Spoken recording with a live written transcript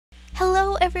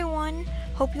Hello everyone,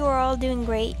 hope you are all doing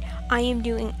great. I am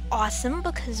doing awesome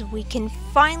because we can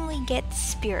finally get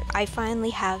Spirit. I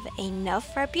finally have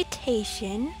enough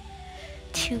reputation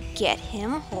to get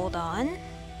him. Hold on.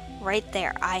 Right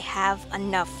there, I have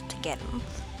enough to get him.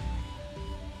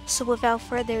 So without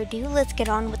further ado, let's get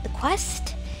on with the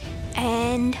quest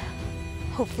and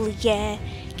hopefully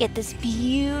get this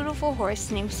beautiful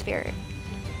horse named Spirit.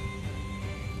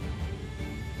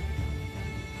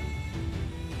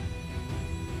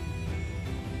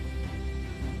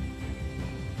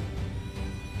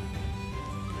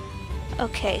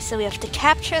 Okay, so we have to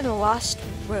capture the lost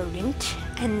rodent,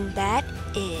 and that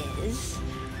is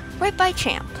right by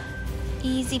Champ.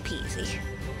 Easy peasy.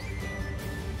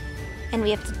 And we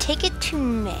have to take it to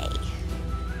May.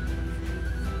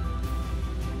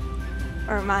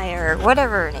 Or Maya, or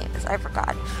whatever her name is, I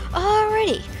forgot.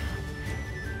 Alrighty.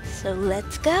 So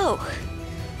let's go.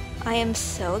 I am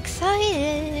so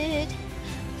excited.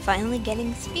 Finally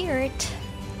getting Spirit.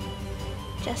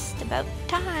 Just about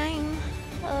time.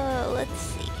 Let's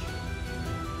see.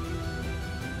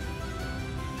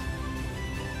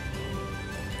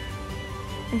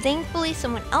 And thankfully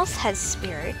someone else has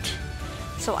Spirit,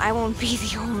 so I won't be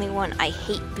the only one. I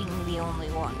hate being the only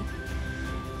one.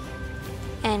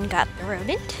 And got the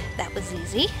rodent. That was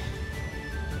easy.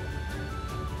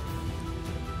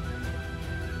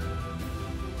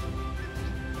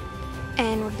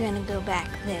 And we're gonna go back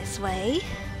this way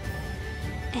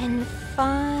and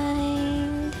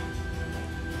find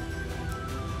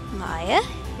Maya.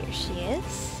 Here she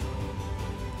is.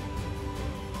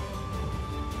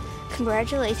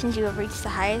 Congratulations, you have reached the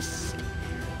highest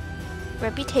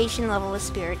reputation level of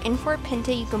Spirit. In Fort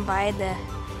Pinta, you can buy the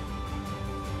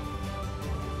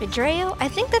Vidreo, I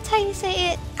think that's how you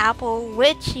say it, apple,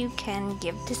 which you can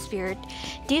give to Spirit.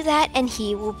 Do that and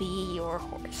he will be your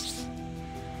horse.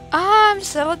 Oh, I'm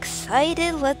so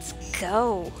excited. Let's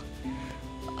go.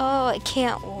 Oh, I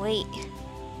can't wait.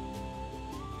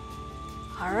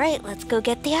 Alright, let's go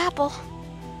get the apple.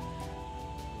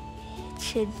 It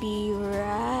should be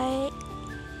right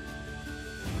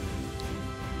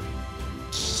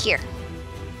here.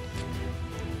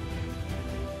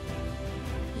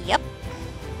 Yep.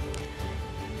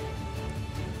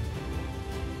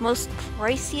 Most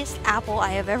priciest apple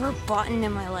I have ever bought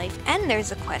in my life. And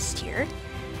there's a quest here.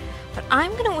 But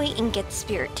I'm gonna wait and get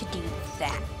Spirit to do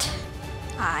that.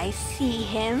 I see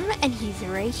him, and he's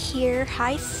right here.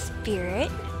 Hi,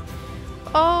 Spirit.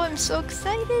 Oh, I'm so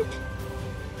excited.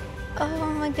 Oh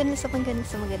my goodness, oh my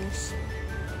goodness, oh my goodness.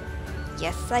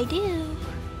 Yes, I do.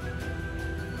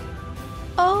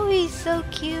 Oh, he's so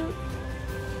cute.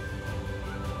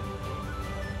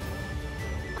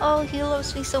 Oh, he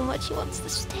loves me so much. He wants to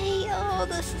stay. Oh,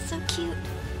 this is so cute.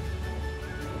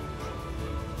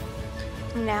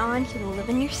 From now on, he will live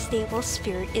in your stable.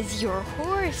 Spirit is your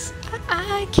horse.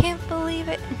 I can't believe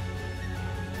it.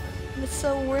 It's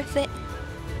so worth it.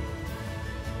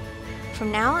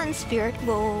 From now on, Spirit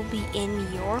will be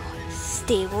in your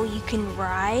stable. You can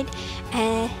ride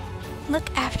and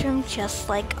look after him just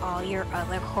like all your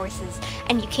other horses.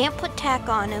 And you can't put tack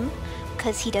on him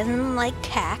because he doesn't like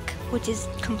tack, which is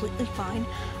completely fine.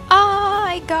 Oh,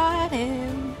 I got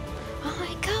him. Oh,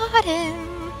 I got him.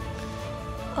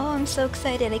 Oh, I'm so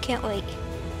excited. I can't wait.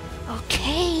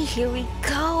 Okay, here we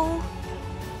go.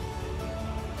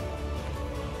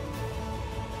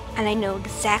 And I know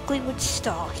exactly which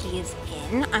stall he is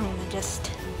in. I'm gonna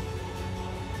just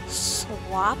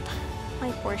swap my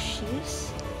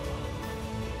horseshoes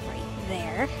right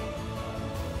there.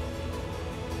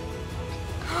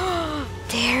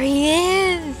 There he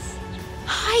is!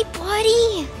 Hi,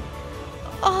 buddy!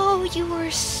 Oh, you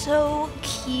are so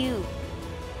cute.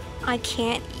 I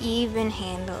can't even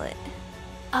handle it.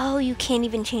 Oh, you can't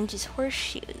even change his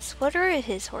horseshoes. What are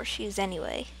his horseshoes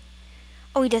anyway?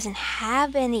 Oh, he doesn't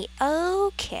have any.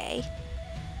 Okay.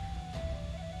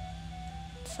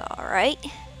 It's alright.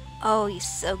 Oh, he's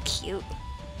so cute.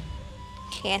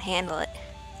 Can't handle it.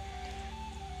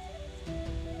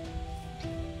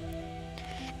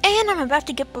 And I'm about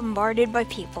to get bombarded by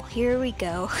people. Here we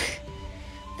go.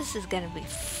 This is gonna be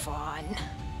fun.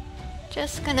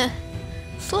 Just gonna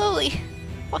slowly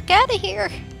walk out of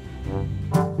here.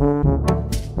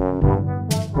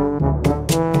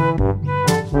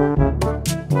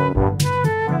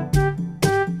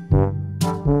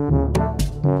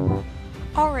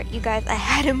 Alright, you guys, I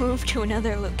had to move to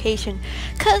another location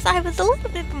because I was a little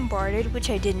bit bombarded, which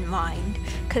I didn't mind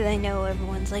because I know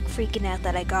everyone's like freaking out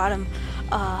that I got him.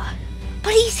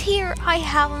 But he's here. I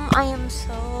have him. I am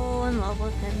so in love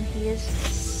with him. He is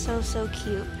so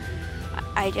cute.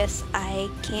 I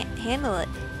can't handle it.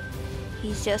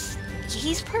 He's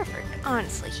he's perfect,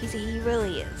 honestly. He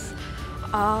really is.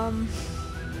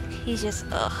 He's just,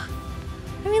 ugh.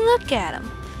 I mean, look at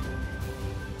him.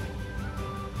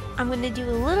 I'm gonna do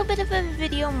a little bit of a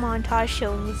video montage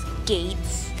showing his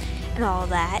gates and all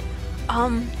that.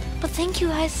 But thank you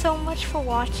guys so much for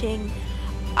watching.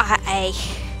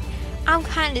 I'm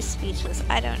kind of speechless.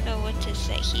 I don't know what to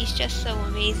say. He's just so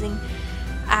amazing.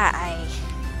 I'm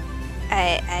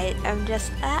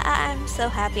so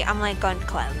happy. I'm like on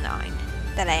cloud 9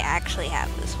 that I actually have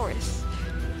this horse.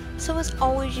 So as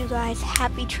always, you guys,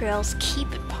 happy trails,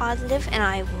 keep it positive, and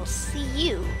I will see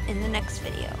you in the next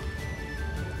video.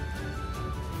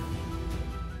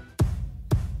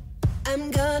 I'm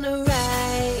gonna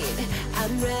ride,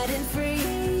 I'm ready.